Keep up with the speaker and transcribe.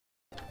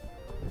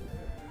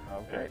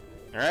Okay.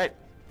 All right.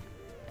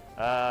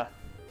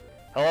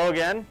 Hello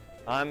again.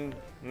 I'm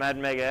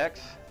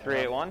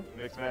MadMegaX381.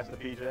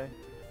 MixMastaPJ.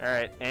 All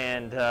right,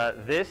 and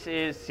this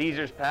is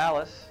Caesar's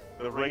Palace.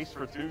 The race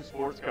for 2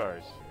 sports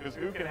cars. Because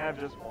who can have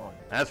just one?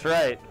 That's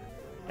right.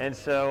 And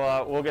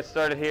so we'll get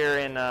started here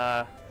in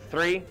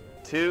 3,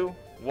 2,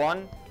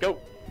 1, go.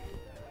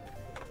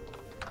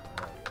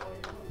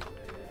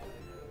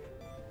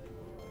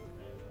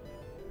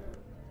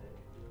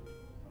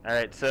 All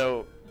right,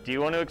 so do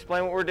you want to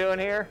explain what we're doing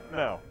here?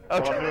 No.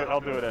 Okay. Well, I'll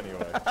do it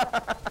anyway.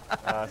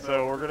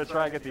 So we're going to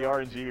try and get the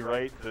RNG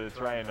right to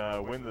try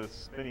and win the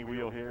spinny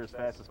wheel here as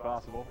fast as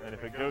possible. And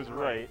if it goes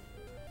right,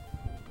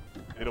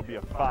 it'll be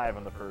a 5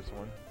 on the first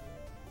one.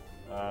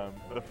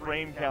 The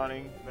frame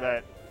counting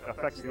that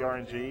affects the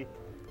RNG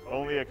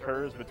only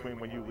occurs between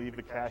when you leave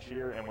the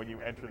cashier and when you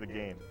enter the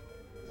game.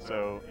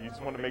 So you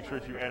just want to make sure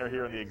that you enter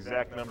here on the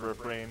exact number of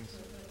frames.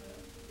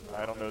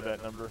 I don't know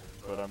that number,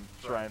 but I'm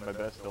trying my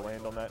best to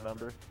land on that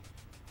number.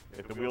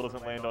 If the wheel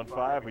doesn't land on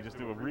 5, we just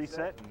do a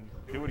reset and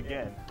do it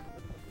again.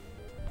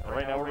 And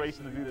right now we're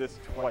racing to do this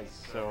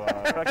twice, so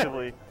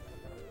effectively,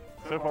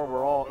 so far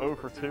we're all 0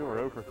 for 2 or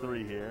 0 for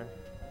 3 here.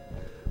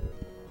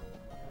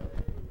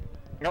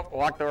 Nope,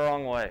 walked the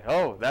wrong way.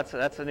 Oh, that's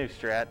a new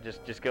strat.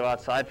 Just go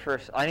outside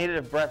first. I needed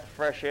a breath of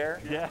fresh air.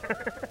 Yeah.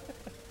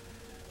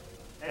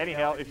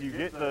 Anyhow, if you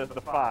get the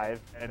 5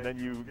 and then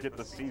you get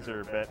the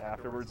Caesar bet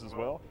afterwards as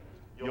well,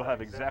 you'll have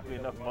exactly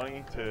enough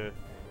money to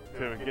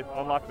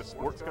unlock the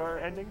sports car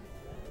ending,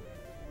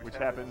 which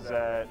happens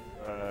at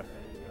I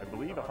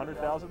believe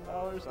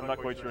 $100,000. I'm not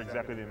quite sure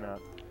exactly the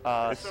amount.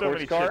 There's so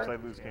many chips I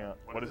lose count.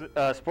 What is it?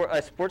 A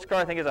sports car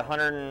I think is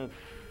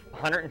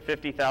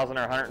 150,000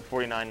 or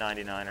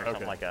 149.99 or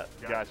something like that.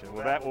 Gotcha.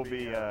 Well, that will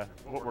be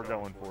what we're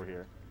going for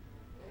here.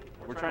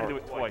 We're trying to do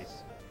it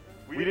twice.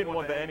 We didn't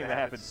want the ending to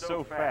happen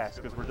so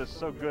fast because we're just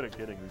so good at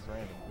getting these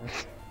random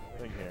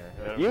thing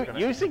here.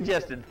 You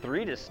suggested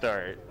 3 to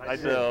start. I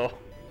did. So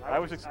I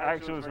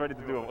actually was ready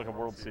to do like a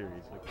World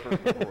Series, like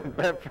first and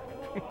fourth.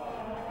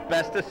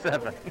 Best of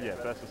 7. Yeah,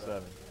 best of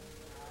 7.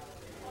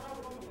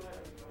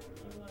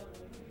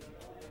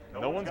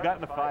 No one's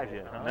gotten a 5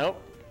 yet, huh?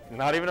 Nope,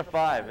 not even a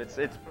 5. It's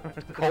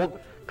cold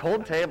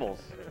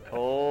tables.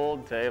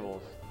 Cold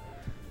tables.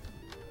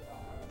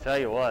 Tell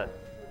you what.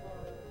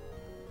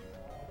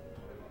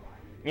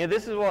 Yeah,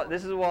 this is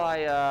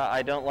why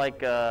I don't like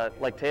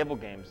table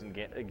games and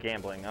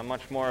gambling. I'm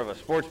much more of a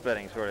sports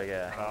betting sort of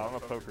guy. Oh, I'm a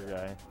poker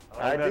guy.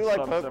 I do like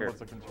poker.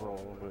 Semblance of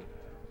control, but.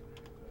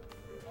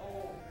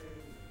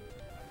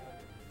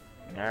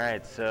 All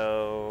right, so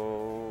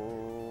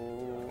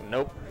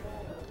nope.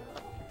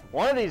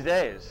 One of these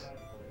days.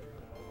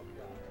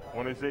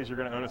 One of these days you're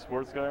going to own a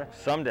sports car?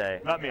 Someday.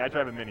 Not me, I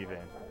drive a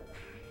minivan.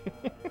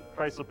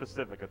 Chrysler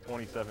Pacifica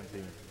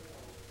 2017.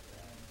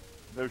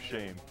 No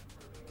shame.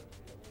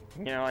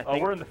 You know, I think. Oh,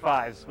 we're in the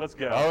 5s. Let's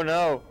go. Oh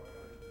no,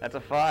 that's a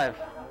 5.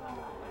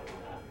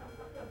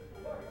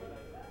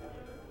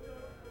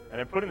 And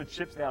then putting the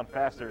chips down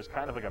faster is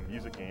kind of like a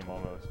music game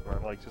almost, where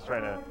I'm like just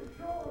trying to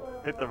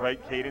hit the right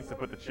cadence to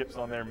put the chips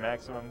on their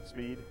maximum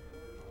speed.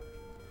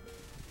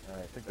 All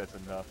right, I think that's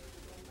enough.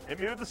 Hit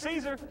me with the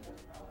Caesar.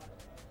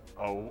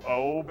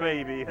 Oh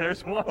baby,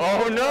 there's one.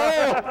 Oh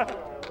no!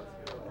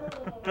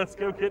 Let's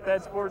go get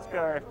that sports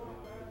car.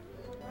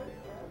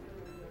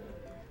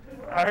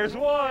 There's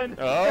one.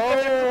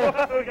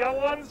 Oh! We got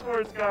one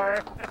sports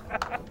car.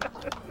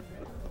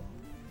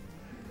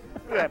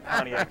 Look at that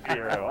Pontiac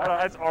Fiero.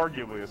 That's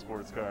arguably a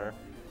sports car.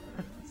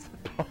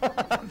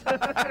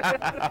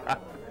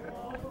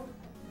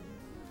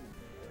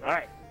 All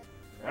right,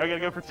 now we gotta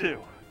go for 2.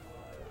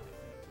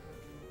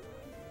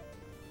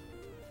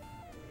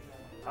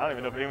 I don't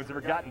even know if anyone's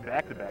ever gotten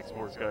back-to-back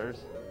sports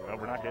cars. No,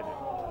 we're not getting it.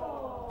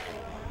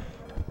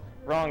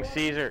 Wrong,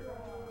 Caesar.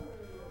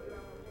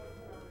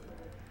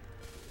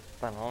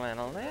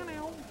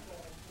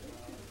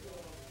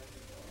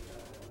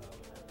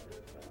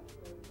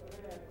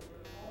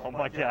 Oh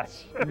my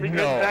gosh.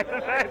 No.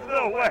 Back-to-back?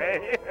 No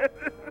way.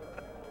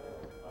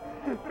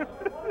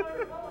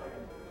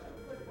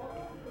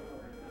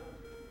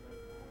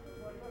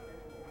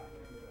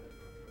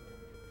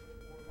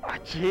 Oh,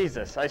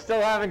 Jesus, I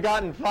still haven't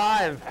gotten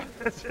 5.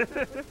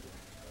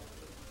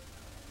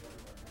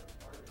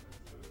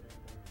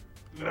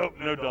 Nope,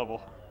 no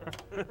double.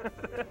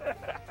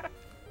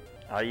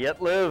 I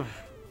yet live.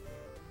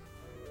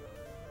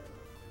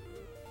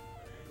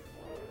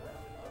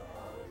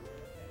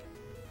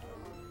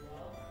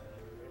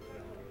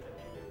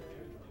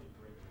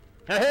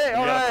 Hey,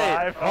 all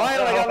right.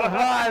 Finally got the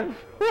 5.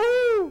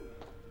 Woohoo!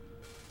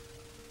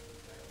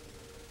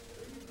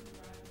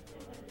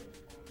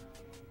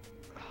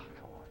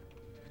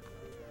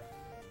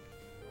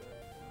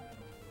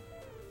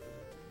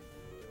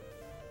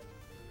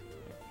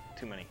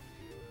 Too many.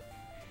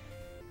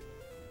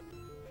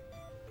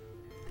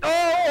 Oh,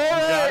 all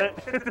right. Got it.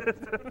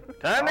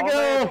 Time to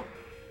go.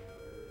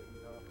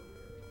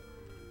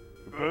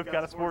 We both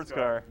got a sports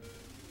car.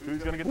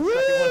 Who's going to get the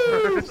second one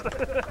first?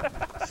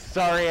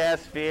 Sorry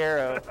ass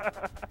Fiero.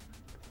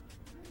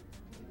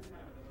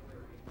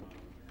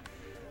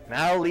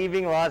 Now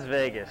leaving Las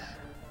Vegas.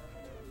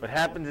 What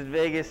happens in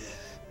Vegas?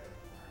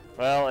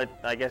 Well,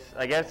 I guess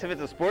if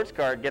it's a sports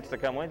car, it gets to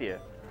come with you.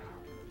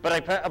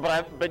 But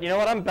you know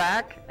what? I'm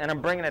back, and I'm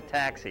bringing a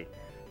taxi.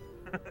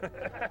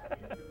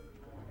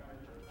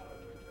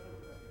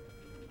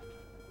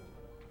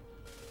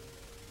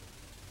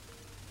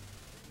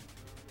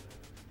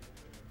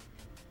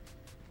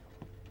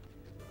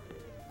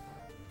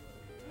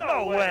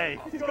 No way!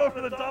 He's going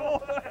for the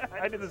double?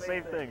 I did the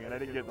same thing, and I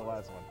didn't get the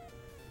last one.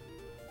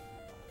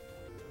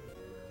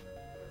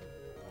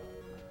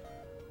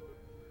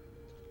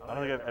 I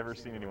don't think I've ever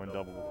seen anyone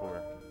double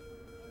before.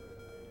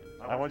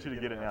 I want you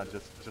to get it now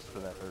just for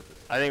that purpose.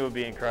 I think it would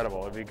be incredible.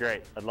 It would be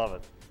great. I'd love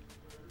it.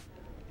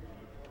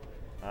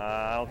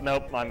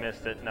 Nope, I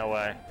missed it. No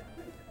way.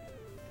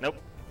 Nope.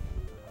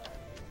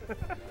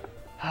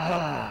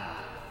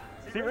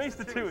 See, race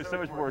to 2 is so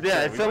much more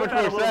Yeah, it's so much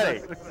more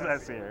exciting.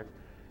 Success here.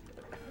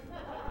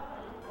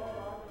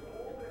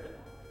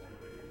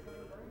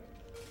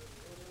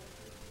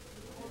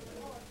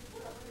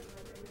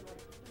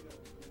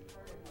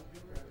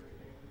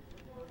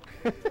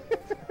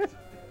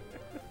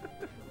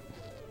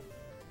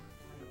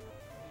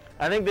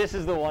 I think this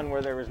is the one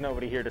where there was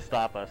nobody here to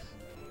stop us.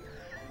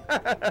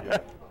 Yeah.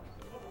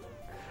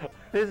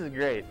 This is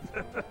great.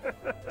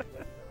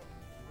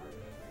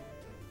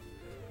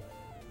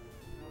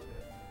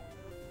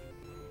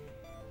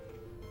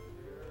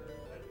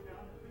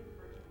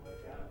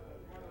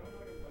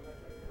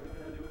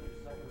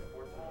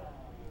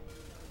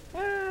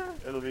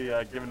 It'll be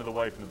given to the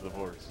wife in the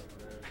divorce.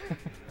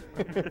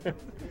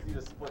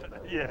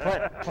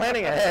 Yeah.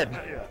 Planning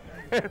ahead.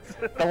 Yeah.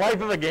 The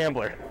life of a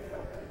gambler.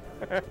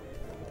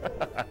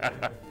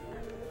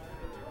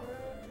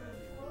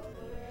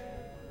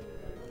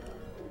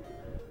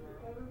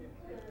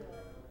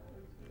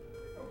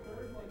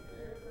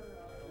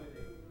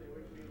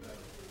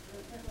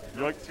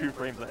 You're like 2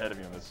 frames ahead of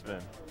me on this spin.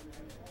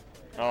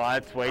 Oh,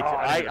 that's way too.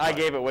 I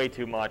gave it way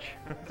too much.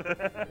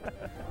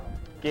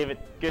 Gave it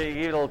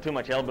a little too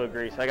much elbow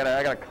grease. I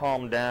gotta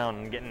calm down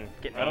and getting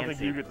I don't antsy.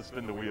 think you get to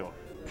spin the wheel.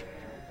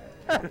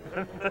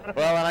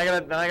 Well,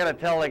 and I gotta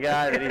tell the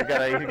guy that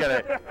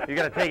he's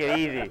gotta take it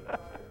easy.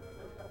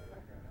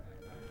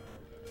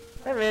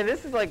 Hey man,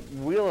 this is like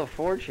Wheel of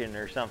Fortune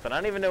or something. I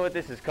don't even know what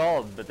this is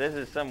called, but this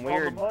is some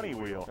weird. Oh, the money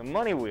wheel. A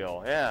money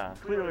wheel, yeah.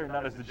 Clearly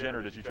not as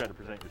degenerate as you try to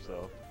present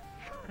yourself.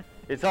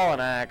 It's all an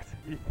act.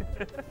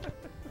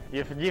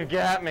 You've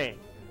got me.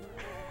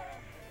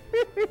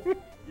 You know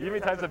how many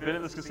times I've been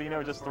at this casino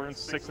and just thrown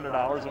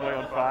 $600 away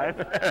on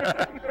 5?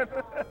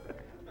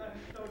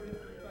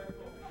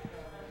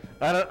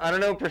 I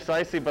don't know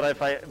precisely, but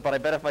I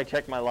bet if I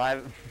check my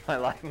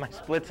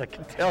splits, I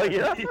can tell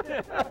you.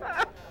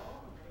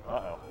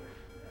 Uh-oh.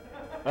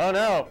 Oh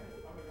no.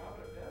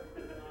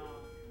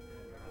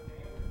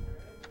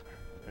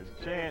 There's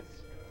a chance.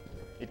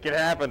 It could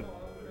happen.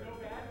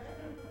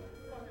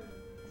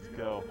 Let's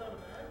go.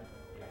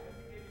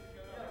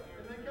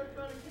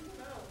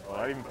 Oh,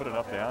 I didn't even put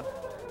enough down.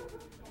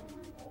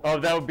 Oh,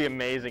 that would be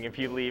amazing if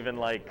you leave in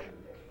like.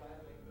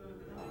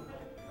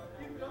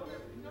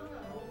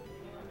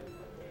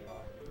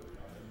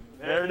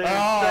 There it is,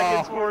 Oh.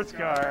 second sports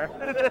car.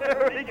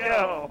 There we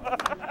go.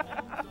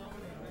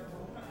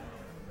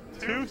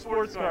 2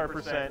 sports car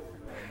percent.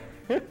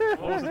 What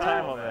was the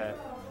time on that?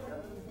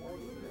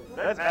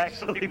 That's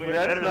actually way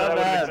better than I would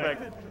have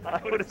expected.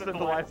 I would have said the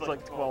line's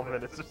like 12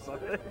 minutes or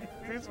something.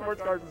 2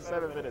 sports cars in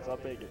 7 minutes, I'll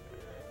take it.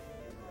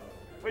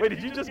 Wait,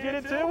 did you just get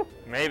it too?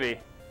 Maybe.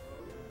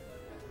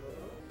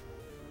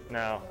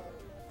 No.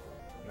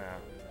 No.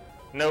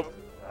 Nope.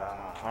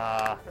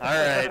 All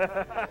right.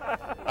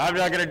 I'm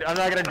not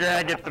gonna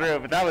drag it through,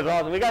 but that was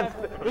awesome. We got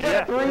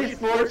 3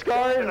 sports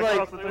cars.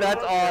 Like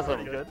that's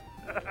awesome. Good.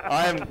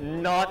 I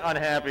am not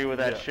unhappy with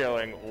that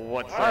showing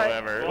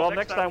whatsoever. Well,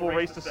 next time we'll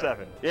race to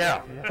 7.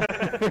 Yeah.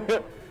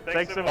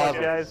 Thanks so much,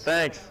 Awesome. guys.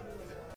 Thanks.